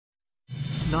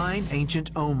9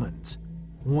 ancient omens,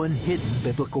 one hidden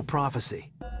biblical prophecy,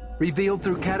 revealed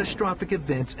through catastrophic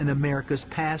events in America's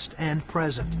past and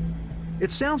present.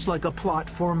 It sounds like a plot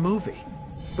for a movie,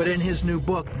 but in his new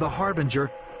book, The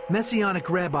Harbinger, Messianic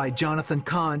Rabbi Jonathan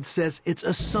Cahn says it's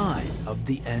a sign of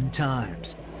the end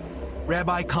times.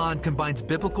 Rabbi Cahn combines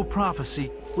biblical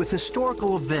prophecy with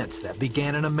historical events that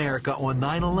began in America on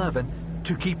 9/11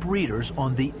 to keep readers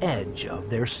on the edge of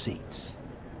their seats.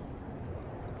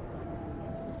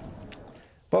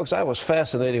 Folks, I was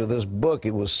fascinated with this book.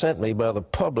 It was sent me by the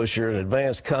publisher, an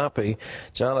advanced copy,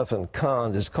 Jonathan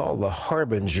Cahn. It's called The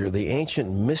Harbinger, the Ancient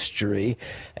Mystery,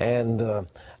 and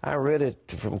I read it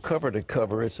from cover to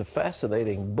cover. It's a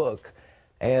fascinating book,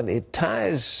 and it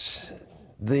ties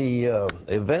the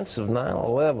events of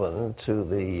 9/11 to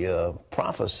the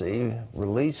prophecy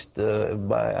released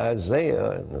by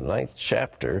Isaiah in the 9th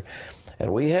chapter.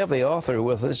 And we have the author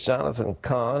with us, Jonathan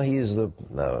Cahn. He is the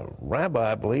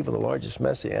rabbi, I believe, of the largest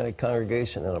Messianic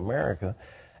congregation in America.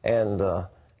 And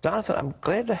Jonathan, I'm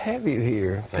glad to have you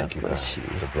here. Thank you, bless you.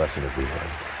 It's a blessing to be here.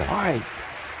 All right.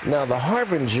 Now, the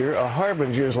harbinger, a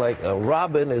harbinger is like a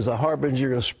robin is a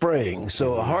harbinger of spring.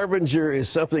 So a harbinger is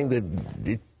something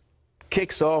that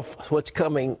kicks off what's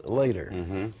coming later.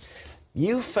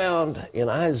 You found in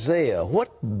Isaiah,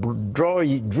 what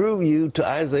drew you to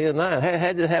Isaiah 9? How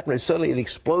did it happen? Suddenly it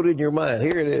exploded in your mind.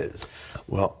 Here it is.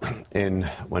 Well,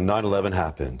 when 9/11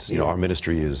 happened, you know, our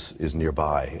ministry is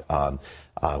nearby.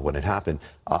 When it happened,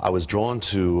 I was drawn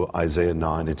to Isaiah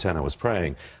 9 and 10. I was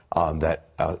praying that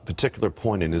a particular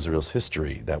point in Israel's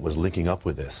history that was linking up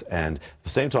with this. And at the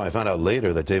same time, I found out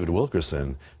later that David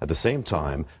Wilkerson, at the same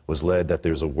time, was led that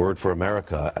there's a word for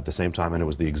America at the same time, and it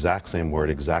was the exact same word,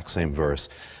 exact same verse.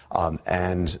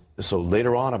 And so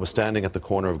later on, I was standing at the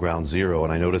corner of Ground Zero,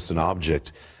 and I noticed an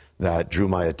object that drew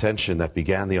my attention, that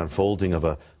began the unfolding of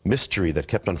a mystery that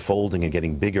kept unfolding and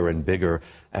getting bigger and bigger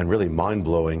and really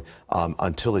mind-blowing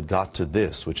until it got to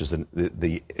this, which is an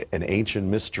ancient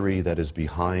mystery that is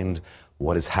behind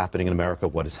what is happening in America,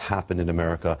 what has happened in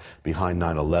America, behind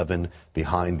 9/11,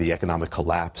 behind the economic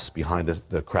collapse, behind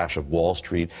the crash of Wall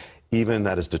Street, even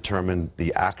that has determined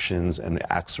the actions and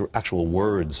actual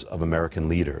words of American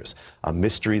leaders. A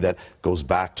mystery that goes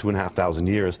back 2,500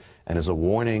 years and is a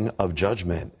warning of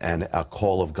judgment and a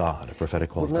call of God, a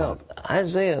prophetic call of God.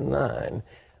 Isaiah 9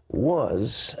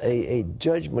 was a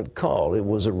judgment call. It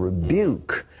was a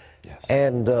rebuke. Yes.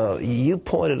 And you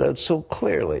pointed out so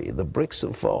clearly, the bricks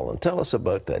have fallen. Tell us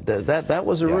about that. That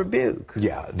was a rebuke.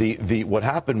 Yeah. What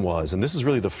happened was, and this is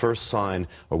really the first sign,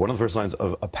 or one of the first signs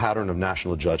of a pattern of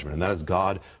national judgment, and that is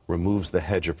God removes the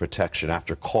hedge of protection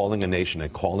after calling a nation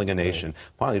and calling a nation,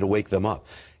 finally to wake them up.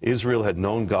 Israel had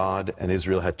known God, and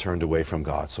Israel had turned away from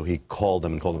God. So he called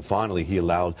them and called them. Finally, he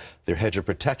allowed their hedge of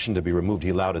protection to be removed. He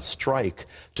allowed a strike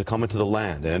to come into the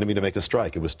land, an enemy to make a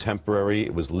strike. It was temporary,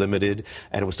 it was limited,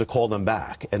 and it was to call them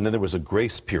back. And then there was a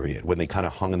grace period when they kind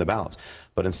of hung in the balance.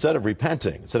 But instead of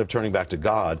repenting, instead of turning back to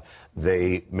God,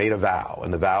 they made a vow.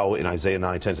 And the vow in Isaiah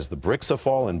 9:10 says, the bricks have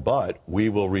fallen, but we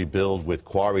will rebuild with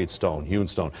quarried stone, hewn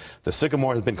stone. The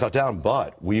sycamore has been cut down,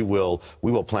 but we will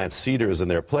plant cedars in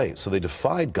their place. So they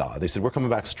defied God. They said, we're coming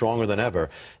back stronger than ever.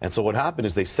 And so what happened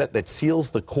is they set that seals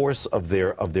the course of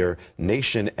their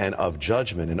nation and of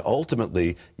judgment. And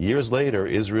ultimately, years later,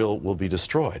 Israel will be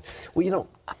destroyed. Well, you know,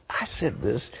 I said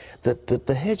this, that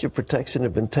the hedge of protection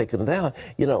had been taken down,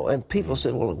 you know, and people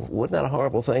said, well, wasn't that a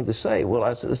horrible thing to say? Well,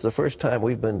 I said, this is the first time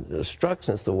we've been struck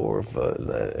since the war of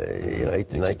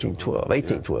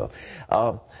 1812.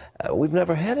 We've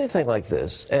never had anything like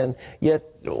this. And yet,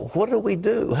 what do we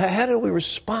do? How do we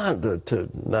respond to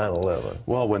 9/11?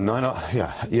 Well,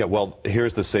 well,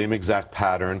 here's the same exact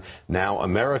pattern. Now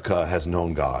America has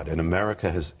known God, and America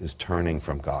is turning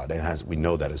from God, and we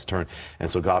know that is turned. And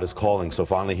so God is calling. So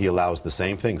finally, he allows the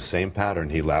same thing, same pattern.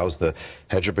 He allows the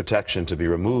hedge of protection to be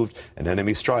removed, an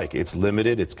enemy strike. It's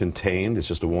limited, it's contained, it's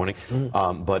just a warning,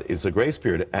 but it's a grace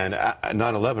period. And at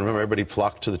 9/11, remember, everybody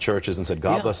flocked to the churches and said,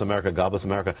 God bless America, God bless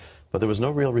America. But there was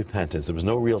no real repentance. There was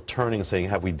no real turning and saying,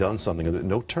 have we done something?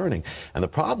 No turning. And the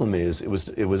problem is,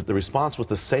 the response was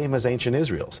the same as ancient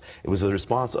Israel's. It was a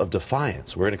response of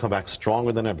defiance. We're going to come back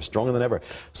stronger than ever, stronger than ever.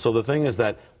 So the thing is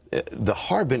that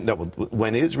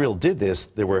when Israel did this,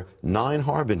 there were 9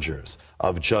 harbingers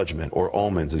of judgment, or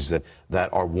omens, as you said,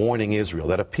 that are warning Israel,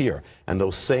 that appear. And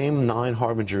those same 9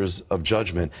 harbingers of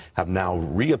judgment have now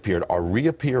reappeared, are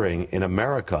reappearing in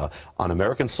America, on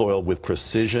American soil with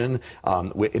precision.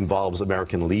 It involves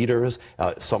American leaders.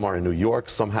 Some are in New York,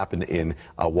 some happen in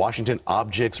Washington.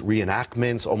 Objects,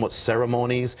 reenactments, almost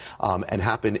ceremonies, and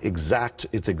happen precise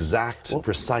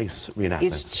reenactments.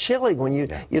 It's chilling when you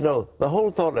know, the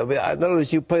whole thought I mean, I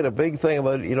noticed you played a big thing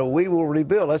about, you know, we will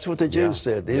rebuild. That's what the Jews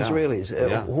said, the Israelis.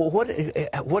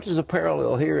 What is a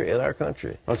parallel here in our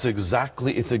country? It's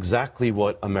exactly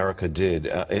what America did.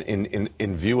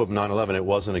 In view of 9/11, it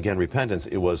wasn't, again, repentance.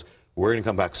 It was, we're going to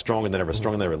come back stronger than ever,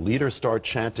 stronger than ever. Leaders start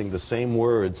chanting the same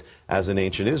words as in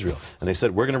ancient Israel. And they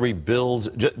said, we're going to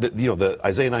rebuild, you know, the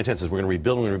Isaiah 9:10 says, we're going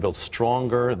to rebuild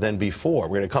stronger than before.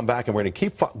 We're going to come back and we're going to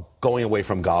keep going away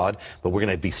from God, but we're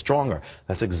going to be stronger.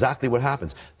 That's exactly what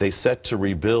happens. They set to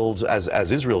rebuild,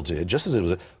 as Israel did, just as it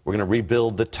was, we're going to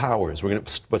rebuild the towers. We're going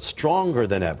to, but stronger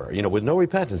than ever. You know, with no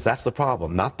repentance, that's the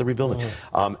problem, not the rebuilding.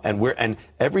 And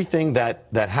everything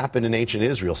that happened in ancient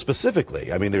Israel,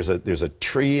 specifically, I mean, there's a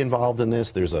tree involved in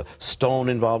this, there's a stone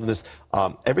involved in this.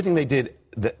 Everything they did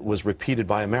that was repeated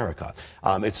by America.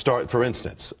 For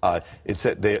instance, it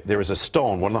said there is a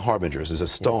stone, one of the harbingers is a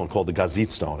stone called the Gazit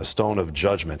stone, a stone of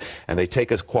judgment, and they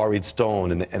take a quarried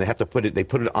stone and they have to put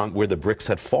it on where the bricks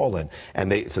had fallen,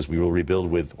 and it says we will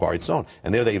rebuild with quarried stone,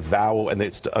 and there they vow, and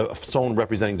it's a stone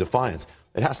representing defiance.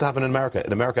 It has to happen in America.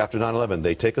 In America, after 9/11,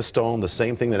 they take a stone, the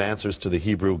same thing that answers to the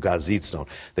Hebrew Gazit stone.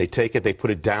 They take it, they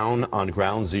put it down on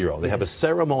ground zero. They have a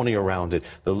ceremony around it.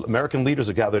 The American leaders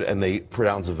are gathered, and they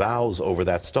pronounce vows over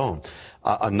that stone.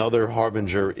 Another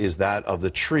harbinger is that of the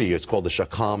tree. It's called the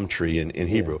shakam tree in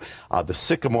Hebrew. The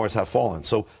sycamores have fallen.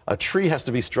 So a tree has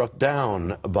to be struck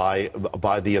down by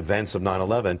the events of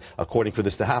 9/11, according for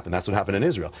this to happen. That's what happened in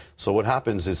Israel. So what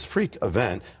happens is freak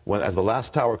event, as the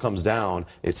last tower comes down,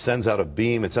 it sends out a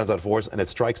beam, it sends out a force, and it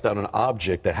strikes down an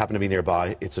object that happened to be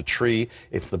nearby. It's a tree.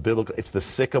 It's the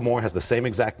sycamore, has the same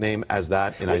exact name as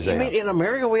that in Isaiah. You mean in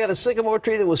America we had a sycamore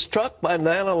tree that was struck by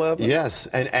 9/11? Yes,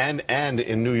 and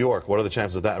in New York, what are the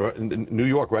chances of that? In New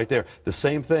York, right there, the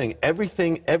same thing. Every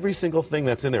single thing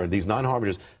that's in there, these 9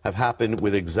 harbingers, have happened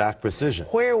with exact precision.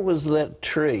 Where was that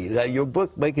tree? Now, your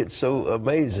book make it so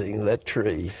amazing, that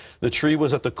tree. The tree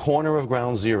was at the corner of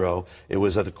Ground Zero. It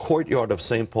was at the courtyard of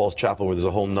St. Paul's Chapel, where there's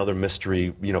a whole nother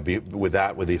mystery, you know, with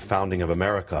the founding of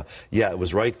America. Yeah, it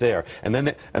was right there. And then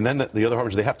the other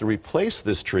harbingers, they have to replace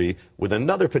this tree with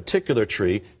another particular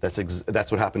tree.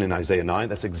 That's what happened in Isaiah 9.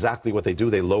 That's exactly what they do.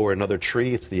 They lower another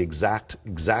tree. It's the exact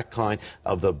kind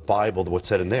of the Bible, what's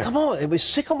said in there. Come on, it was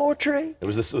sycamore tree? It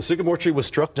was the sycamore tree was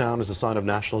struck down as a sign of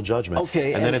national judgment.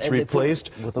 Okay, and then it's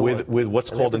replaced with what's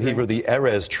called in Hebrew the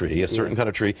Erez tree, a certain kind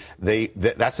of tree.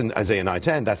 That's in Isaiah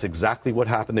 9:10. That's exactly what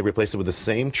happened. They replaced it with the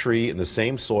same tree in the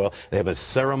same soil. They have a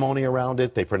ceremony around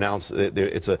it. They pronounce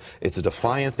it's a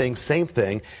defiant thing, same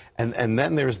thing. And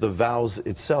then there's the vows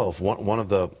itself. One of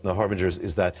the harbingers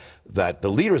is that the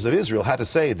leaders of Israel had to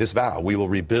say this vow: we will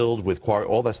rebuild with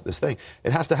all this thing.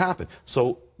 It has to happen.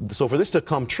 So for this to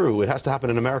come true, it has to happen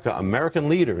in America. American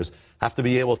leaders have to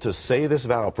be able to say this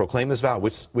vow, proclaim this vow,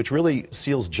 which really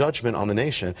seals judgment on the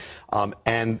nation,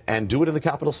 and do it in the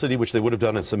capital city, which they would have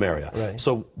done in Samaria. Right.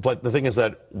 So, but the thing is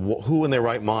that who in their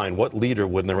right mind, what leader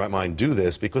would in their right mind do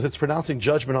this? Because it's pronouncing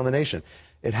judgment on the nation.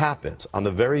 It happens on the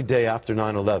very day after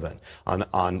 9/11.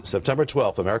 On September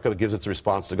 12th, America gives its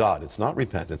response to God. It's not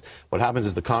repentance. What happens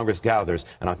is the Congress gathers,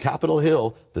 and on Capitol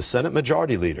Hill, the Senate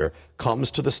Majority Leader comes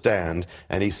to the stand,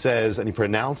 and he says, and he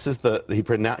pronounces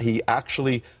he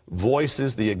actually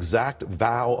voices the exact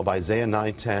vow of Isaiah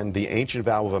 9:10, the ancient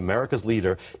vow of America's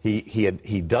leader.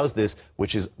 He does this,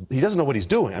 which is, he doesn't know what he's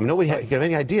doing. I mean, nobody can have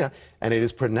any idea, and it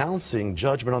is pronouncing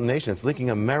judgment on the nation. It's linking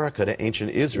America to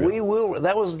ancient Israel.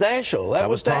 That was Daschle. That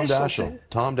was Tom Daschle.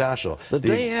 Tom Daschle. The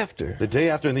day after. The day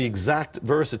after, in the exact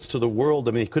verse, it's to the world.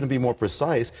 I mean, he couldn't be more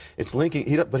precise. It's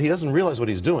linking, but he doesn't realize what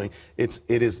he's doing. It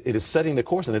is setting the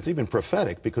course, and it's even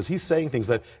prophetic, because he's saying things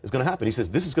that is going to happen. He says,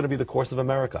 this is going to be the course of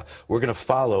America. We're going to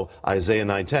follow Isaiah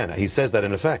 9:10. He says that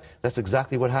in effect. That's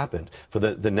exactly what happened. For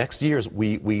the next years,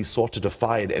 we sought to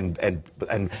defy it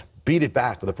and beat it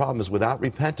back. But the problem is, without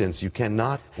repentance, you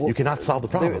cannot solve the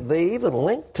problem. They even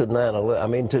linked to 9/11. I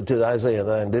mean, to Isaiah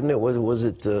 9, didn't it? Was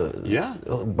it? Yeah.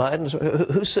 Biden's.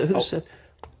 Who said?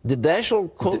 Did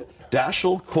Daschle quote?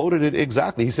 Daschle quoted it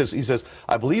exactly. He says,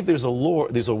 I believe there's a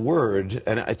word,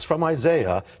 and it's from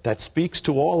Isaiah, that speaks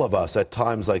to all of us at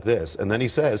times like this. And then he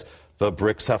says, the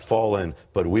bricks have fallen,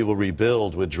 but we will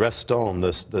rebuild with dressed stone.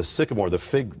 The sycamore,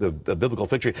 the biblical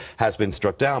fig tree, has been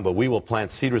struck down, but we will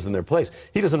plant cedars in their place.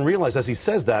 He doesn't realize, as he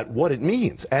says that, what it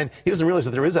means. And he doesn't realize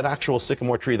that there is an actual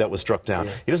sycamore tree that was struck down.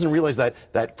 Yeah. He doesn't realize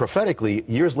that prophetically,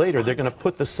 years later, they're going to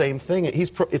put the same thing.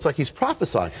 It's like he's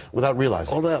prophesying without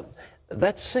realizing. Hold up.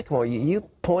 That sycamore, you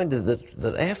pointed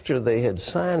that after they had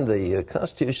signed the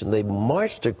Constitution, they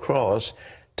marched across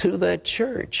to that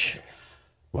church.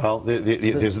 Well,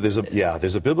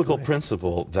 there's a biblical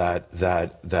principle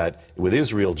that with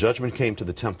Israel, judgment came to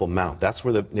the Temple Mount. That's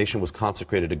where the nation was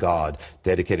consecrated to God,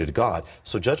 dedicated to God.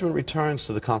 So judgment returns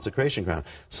to the consecration ground.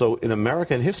 So in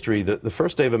American history, the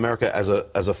first day of America as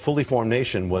a fully formed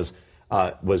nation was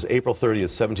April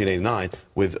 30th, 1789,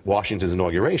 with Washington's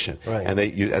inauguration. Right. And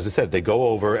as I said, they go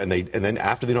over, and then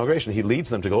after the inauguration, he leads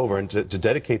them to go over and to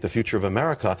dedicate the future of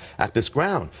America at this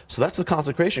ground. So that's the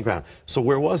consecration ground. So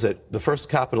where was it? The first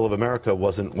capital of America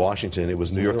wasn't Washington, it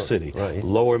was New York City, right.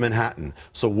 Lower Manhattan.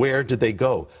 So where did they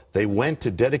go? They went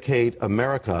to dedicate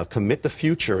America, commit the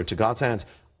future into God's hands,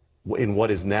 in what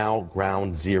is now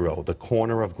Ground Zero, the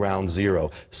corner of Ground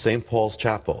Zero, St. Paul's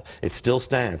Chapel. It still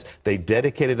stands. They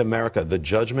dedicated America. The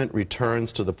judgment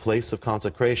returns to the place of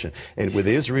consecration. And with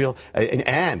Israel,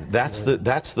 and that's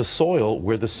the soil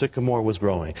where the sycamore was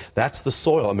growing. That's the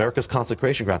soil, America's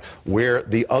consecration ground, where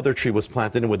the other tree was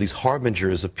planted and where these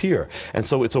harbingers appear. And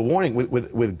so it's a warning.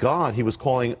 With God, he was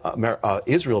calling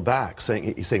Israel back,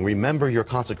 saying, remember your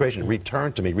consecration.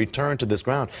 Return to me. Return to this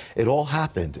ground. It all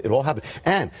happened. It all happened.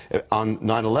 And on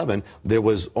 9/11, there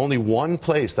was only one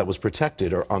place that was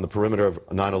protected, or on the perimeter of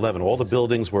 9/11. All the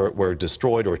buildings were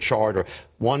destroyed or charred, or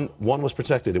one was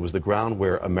protected. It was the ground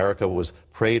where America was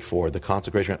prayed for, the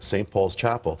consecration at St. Paul's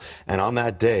Chapel. And on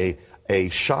that day, a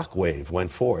shockwave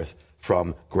went forth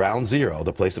from Ground Zero,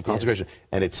 the place of consecration, yes.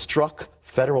 And it struck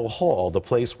Federal Hall, the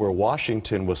place where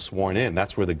Washington was sworn in.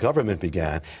 That's where the government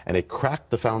began, and it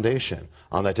cracked the foundation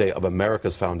on that day of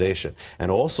America's foundation.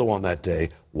 And also on that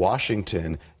day,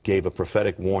 Washington gave a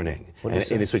prophetic warning. And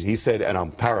in his speech, he said, and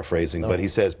I'm paraphrasing, but he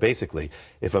says basically,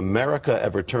 if America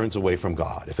ever turns away from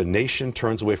God, if a nation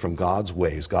turns away from God's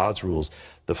ways, God's rules,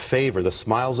 the favor, the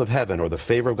smiles of heaven, or the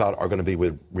favor of God are going to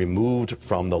be removed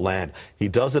from the land. He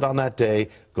does it on that day,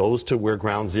 goes to where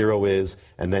Ground Zero is,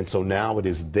 and then so now it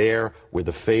is there where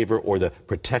the favor or the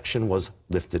protection was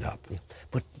lifted up.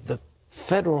 But the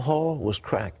Federal Hall was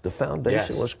cracked. The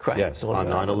foundation was cracked. Yes, on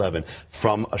 9/11,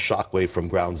 from a shockwave from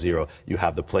Ground Zero. You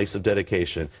have the place of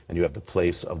dedication, and you have the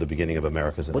place of the beginning of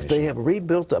America as a nation. But they have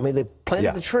rebuilt. I mean, they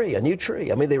planted a tree, a new tree.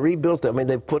 I mean, they rebuilt it. I mean,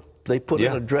 they put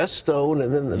in a dressed stone,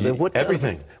 and then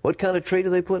everything. What kind of tree do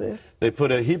they put in? They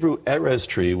put a Hebrew erez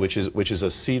tree, which is a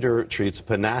cedar tree. It's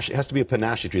panache. It has to be a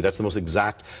panache tree. That's the most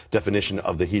exact definition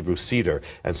of the Hebrew cedar.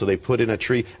 And so they put in a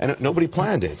tree, and nobody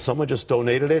planned it. Someone just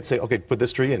donated it. Say, okay, put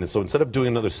this tree in. And so instead of doing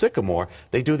another sycamore,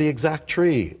 they do the exact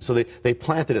tree. So they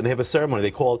planted it, and they have a ceremony.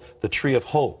 They call it the Tree of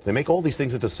Hope. They make all these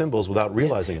things into symbols without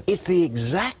realizing it. It's the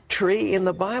exact tree in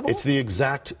the Bible? It's the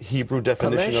exact Hebrew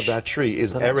definition of that tree.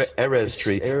 Is erez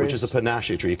tree, which is a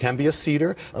panache tree. It can be a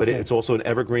cedar, but it's also an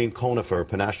evergreen conifer,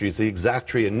 panache tree. It's the exact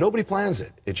tree, and nobody plans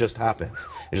it. It just happens.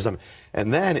 It just happens.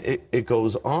 And then it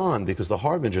goes on, because the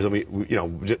harbingers, and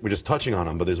we're just touching on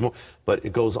them, but there's more. But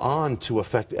it goes on to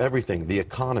affect everything: the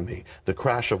economy, the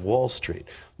crash of Wall Street.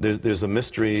 There's a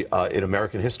mystery in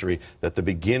American history that the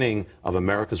beginning of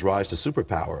America's rise to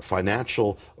superpower,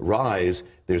 financial rise,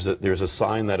 there's a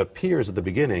sign that appears at the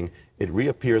beginning. It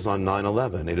reappears on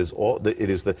 9/11.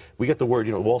 We get the word,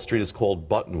 Wall Street is called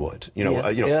Buttonwood,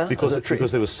 because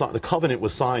the covenant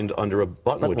was signed under a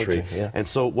buttonwood tree. Yeah. And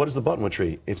so what is the buttonwood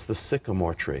tree? It's the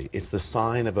sycamore tree. It's the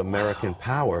sign of American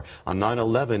power. On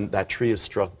 9/11, that tree is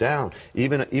struck down,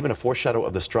 even a foreshadow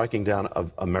of the striking down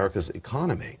of America's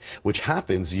economy, which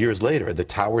happens years later. The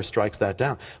tower strikes that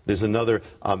down. There's another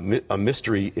a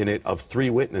mystery in it of 3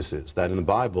 witnesses, that in the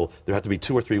Bible there have to be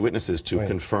 2 or 3 witnesses to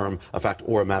confirm a fact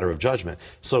or a matter of judgment.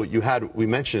 So we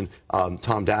mentioned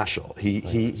Tom Daschle.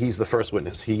 He's the first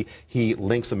witness. He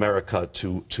links America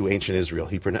to ancient Israel.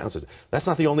 He pronounces it. That's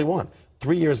not the only one.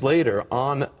 3 years later,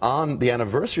 on the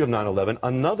anniversary of 9/11,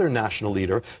 another national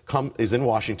leader is in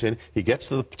Washington. He gets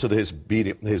to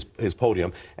his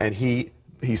podium, and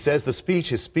he says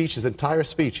his entire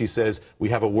speech, he says, we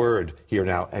have a word here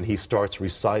now, and he starts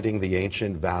reciting the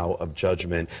ancient vow of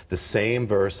judgment, the same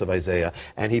verse of Isaiah,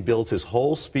 and he builds his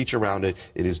whole speech around it.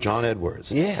 It is John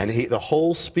Edwards. Yeah. And the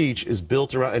whole speech is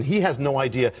built around, and he has no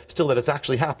idea still that it's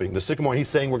actually happening. The sycamore, he's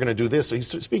saying we're going to do this, so he's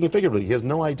speaking figuratively. He has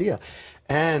no idea.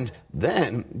 And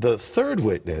then the third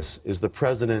witness is the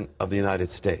President of the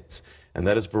United States, and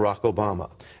that is Barack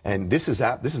Obama. And this is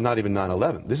not even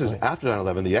 9/11. This is after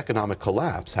 9/11. The economic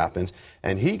collapse happens,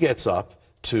 and he gets up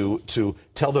to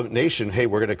tell the nation, hey,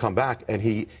 we're going to come back. And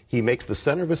he makes the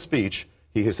center of his speech,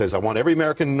 he says, I want every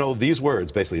American to know these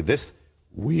words, basically,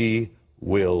 we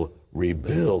will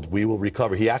rebuild, we will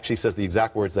recover. He actually says the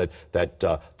exact words that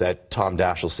Tom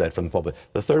Daschle said from the pulpit.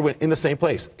 The third wind, in the same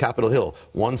place, Capitol Hill.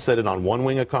 One said it on one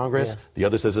wing of Congress, the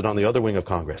other says it on the other wing of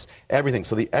Congress. Everything.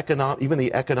 So even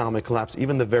the economic collapse,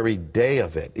 even the very day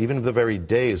of it, even the very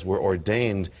days were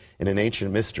ordained in an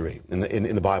ancient mystery in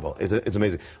the Bible. It's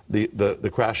amazing. The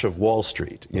crash of Wall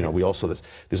Street, you know, we also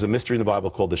there's a mystery in the Bible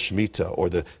called the Shemitah, or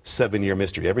the 7-year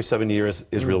mystery. Every 7 years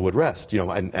Israel would rest, you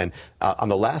know, and on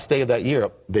the last day of that year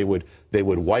they would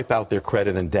wipe out their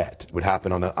credit and debt. It would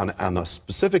happen on the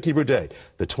specific Hebrew day,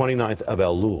 the 29th of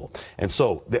Elul. And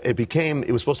so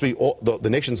it was supposed to be the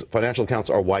nation's financial accounts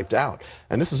are wiped out.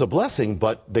 And this is a blessing,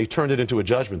 but they turned it into a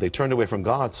judgment. They turned away from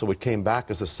God, so it came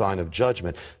back as a sign of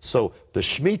judgment. So the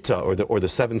Shemitah, or the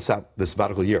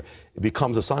sabbatical year, it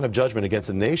becomes a sign of judgment against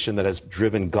a nation that has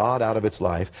driven God out of its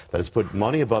life, that has put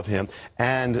money above him,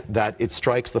 and that it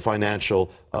strikes the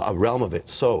financial realm of it.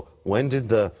 So when did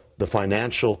the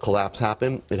financial collapse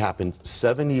happen? It happened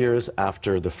 7 years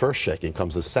after the first shaking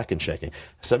comes the second shaking.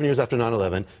 7 years after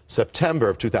 9/11, September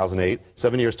of 2008,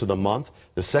 7 years to the month.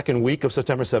 The second week of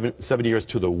September, 7 years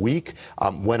to the week.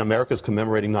 When America's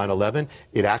commemorating 9/11,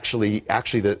 it actually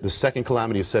the second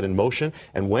calamity is set in motion.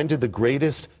 And when did the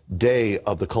greatest day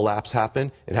of the collapse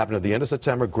happen? It happened at the end of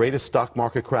September. Greatest stock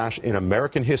market crash in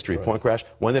American history. Right. Point crash.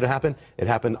 When did it happen? It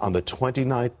happened on the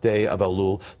 29th day of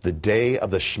Elul, the day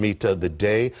of the Shemitah, the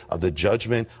day of the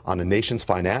judgment on a nation's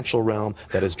financial realm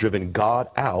that has driven God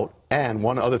out. And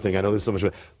one other thing, I know there's so much,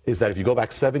 is that if you go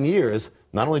back 7 years,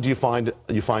 not only do you find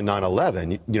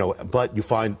 9/11, you know, but you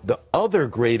find the other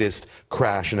greatest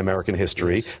crash in American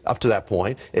history up to that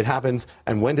point. It happens,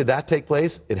 and when did that take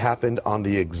place? It happened on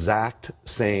the exact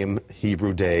same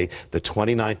Hebrew day, the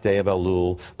 29th day of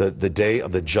Elul, the day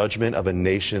of the judgment of a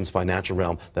nation's financial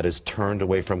realm that has turned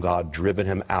away from God, driven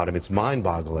him out. I mean, it's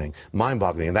mind-boggling,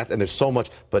 and there's so much,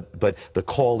 but the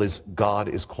call is God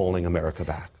is calling America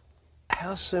back.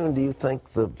 How soon do you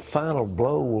think the final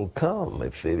blow will come?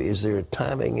 Is there a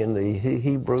timing in the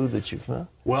Hebrew that you found?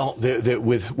 Well,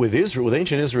 with Israel, with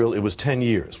ancient Israel, it was 10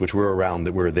 years, which we're around,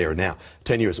 that we're there now.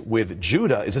 10 years. With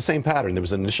Judah, it's the same pattern. There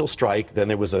was an initial strike, then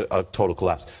there was a total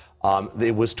collapse.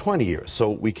 It was 20 years,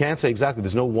 so we can't say exactly.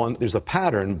 There's a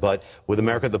pattern, but with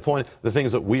America, the thing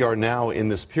is that we are now in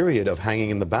this period of hanging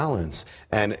in the balance.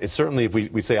 And it's certainly, if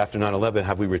we say after 9/11,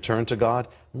 have we returned to God?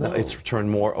 No. It's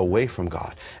returned more away from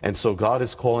God. And so God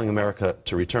is calling America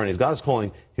to return. God is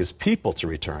calling his people to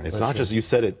return. It's not just, you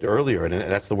said it earlier, and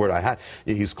that's the word I had.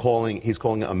 He's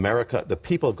calling America, the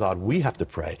people of God. We have to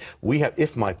pray.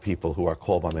 If my people who are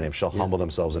called by my name shall humble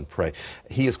themselves and pray.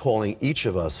 He is calling each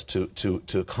of us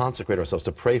to consecrate ourselves,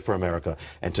 to pray for America,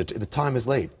 and the time is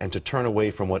late, and to turn away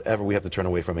from whatever we have to turn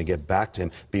away from and get back to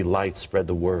him. Be light, spread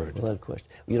the word. Well, that question.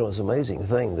 You know, it's an amazing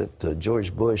thing that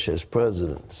George Bush, as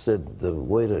president, said the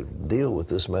way to deal with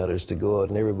this matter is to go out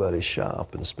and everybody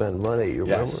shop and spend money. You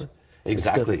remember? Yes.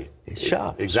 Exactly.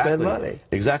 Shop, exactly. spend money.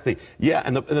 Exactly. Yeah,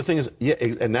 and the thing is,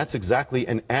 and that's exactly,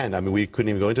 and I mean, we couldn't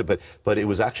even go into it, but it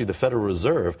was actually the Federal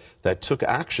Reserve that took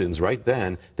actions right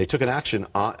then. They took an action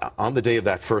on the day of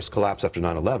that first collapse after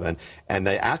 9/11, and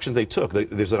the actions they took,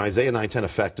 there's an Isaiah 9:10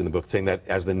 effect in the book saying that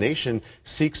as the nation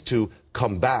seeks to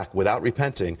come back without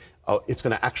repenting, it's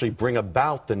going to actually bring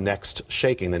about the next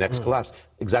shaking, the next collapse.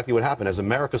 Exactly what happened. As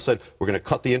America said, we're going to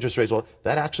cut the interest rates. Well,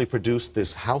 that actually produced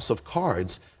this house of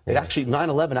cards. It actually,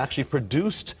 9/11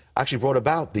 actually brought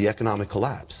about the economic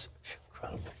collapse.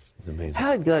 Incredible. It's amazing.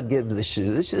 How did God get to this?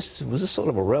 Was this sort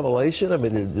of a revelation? I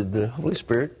mean, did the Holy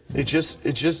Spirit? It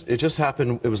just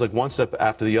happened. It was like one step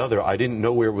after the other. I didn't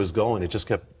know where it was going. It just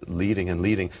kept leading and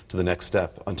leading to the next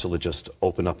step until it just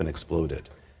opened up and exploded.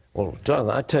 Well,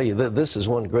 Jonathan, I tell you, this is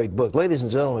one great book. Ladies and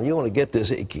gentlemen, you want to get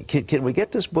this. Can we get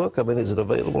this book? I mean, is it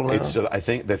available now? I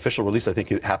think the official release, I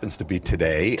think it happens to be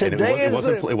today. Today, and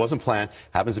it wasn't planned.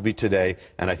 Happens to be today,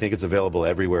 and I think it's available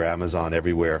everywhere, Amazon,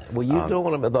 everywhere. Well, you don't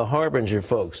want to, the Harbinger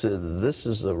folks, this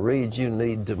is a read you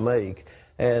need to make,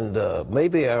 and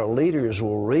maybe our leaders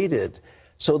will read it.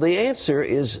 So the answer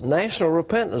is national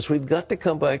repentance. We've got to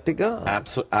come back to God.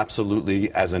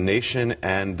 Absolutely. As a nation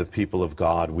and the people of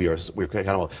God, we're kind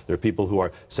of, there are people who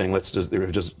are saying,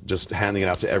 they're just handing it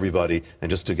out to everybody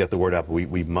and just to get the word out.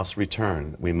 We must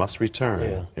return. We must return.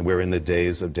 Yeah. And we're in the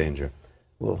days of danger.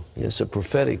 Well, it's a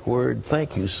prophetic word.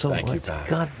 Thank you so much. Thank you, Pat.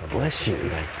 God bless you.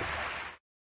 Thank you.